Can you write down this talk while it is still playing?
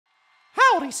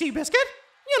howdy, Seabiscuit.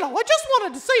 You know, I just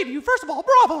wanted to say to you, first of all,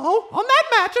 bravo on that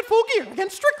match at Full Gear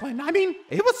against Strickland. I mean,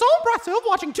 it was so impressive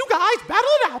watching two guys battle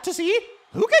it out to see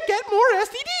who could get more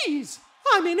STDs.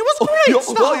 I mean, it was great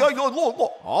stuff.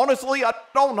 Look, honestly, I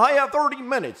don't have 30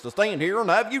 minutes to stand here and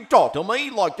have you talk to me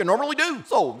like you normally do.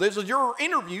 So this is your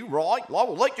interview, right? I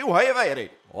will let you have at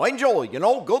it. Enjoy, good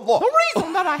luck. The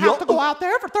reason that I have to go out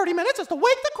there for 30 minutes is to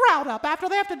wake the crowd up after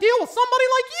they have to deal with somebody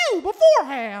like you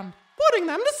beforehand, putting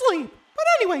them to sleep. But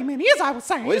anyway, Minnie, as I was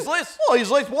saying... Is this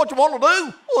what you want to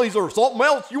do? Is there something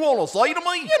else you want to say to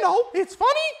me? You know, it's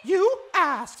funny you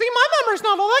ask. See, my memory's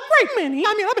not all that great, Minnie.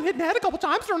 I mean, I've been hitting the head a couple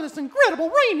times during this incredible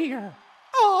rain here.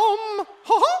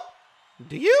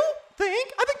 Do you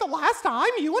think... I think the last time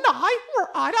you and I were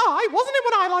eye to eye, wasn't it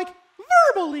when I,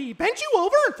 verbally bent you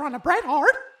over in front of Bret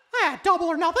Hart? Double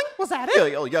or nothing? Was that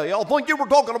it? Yeah. I think you were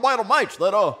talking about a match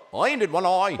that, ended when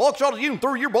I buckshot at you and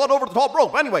threw your butt over the top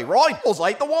rope. Anyway, right? Was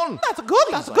that the one? That's a good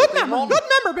memory. Good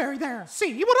memory, Barry, there.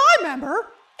 See, what I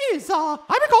remember is, I recall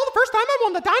the first time I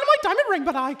won the Dynamite Diamond Ring,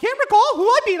 but I can't recall who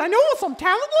I beat. I know it was some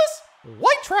talentless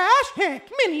white trash. Heck,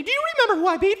 Minnie, do you remember who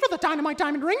I beat for the Dynamite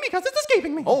Diamond Ring? Because it's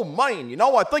escaping me. Oh, man,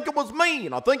 I think it was me,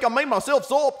 and I think I made myself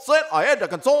so upset I had to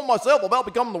console myself about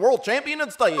becoming the world champion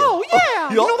instead. Oh, yeah.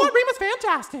 You know, that reign was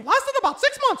fantastic. Lasted about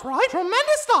 6 months, right?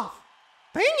 Tremendous stuff.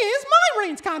 Thing is, my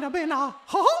reign's kind of been, well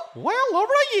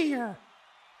over a year.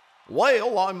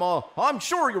 Well, I'm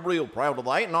sure you're real proud of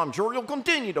that, and I'm sure you'll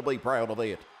continue to be proud of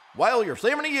it. Well, you're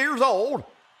 70 years old,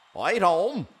 at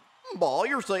home, by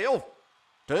yourself,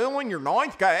 telling your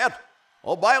ninth cat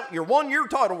about your 1-year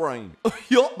title reign.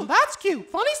 That's cute.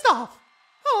 Funny stuff.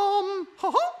 You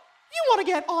want to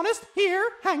get honest here,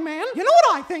 Hangman? You know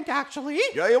what I think, actually?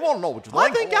 Yeah, you want to know what you think? I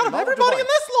think out of everybody in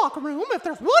this locker room, if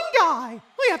there's one guy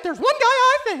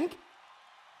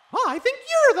I think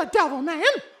you're the devil, man.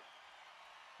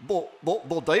 The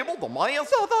devil? The mask?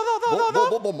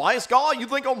 The mask guy? You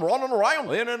think I'm running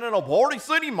around in a Party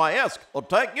City mask?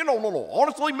 Attack?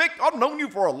 Honestly, Mick, I've known you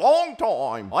for a long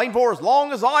time. Ain't for as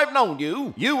long as I've known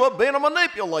you. You have been a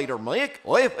manipulator, Mick.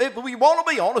 If we want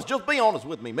to be honest, just be honest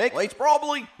with me, Mick. It's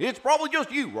probably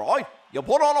just you, right? You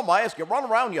put on a mask, you run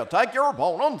around, you attack your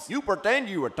opponents, you pretend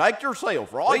you attack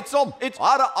yourself, right?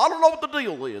 I don't know what the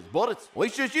deal is, but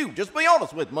it's just you. Just be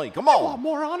honest with me. Come on. You want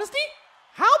more honesty?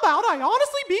 How about I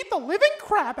honestly beat the living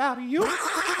crap out of you?